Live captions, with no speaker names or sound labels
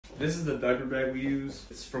This is the diaper bag we use.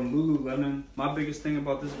 It's from Lululemon. My biggest thing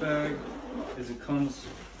about this bag is it comes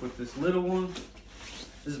with this little one.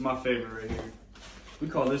 This is my favorite right here. We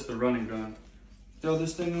call this the running gun. Throw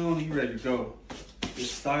this thing on, you ready to go.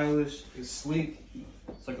 It's stylish, it's sleek.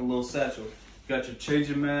 It's like a little satchel. You got your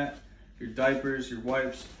changing mat, your diapers, your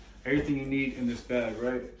wipes, everything you need in this bag,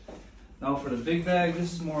 right? Now for the big bag,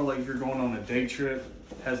 this is more like if you're going on a day trip.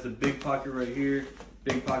 It has the big pocket right here,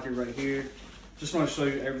 big pocket right here. Just want to show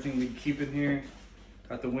you everything we can keep in here.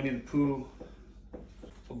 Got the Winnie the Pooh,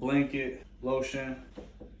 a blanket, lotion,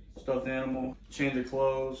 stuffed animal, change of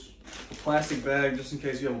clothes, a plastic bag just in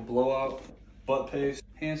case you have a blowout, butt paste,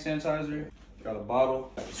 hand sanitizer, got a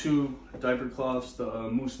bottle, 2 diaper cloths, the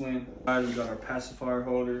mousseline. We got our pacifier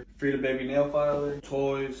holder, Frida baby nail filer,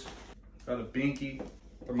 toys, got a binky,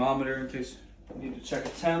 thermometer in case you need to check a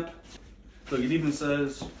temp. Look, it even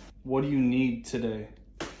says, what do you need today?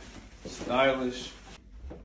 Stylish,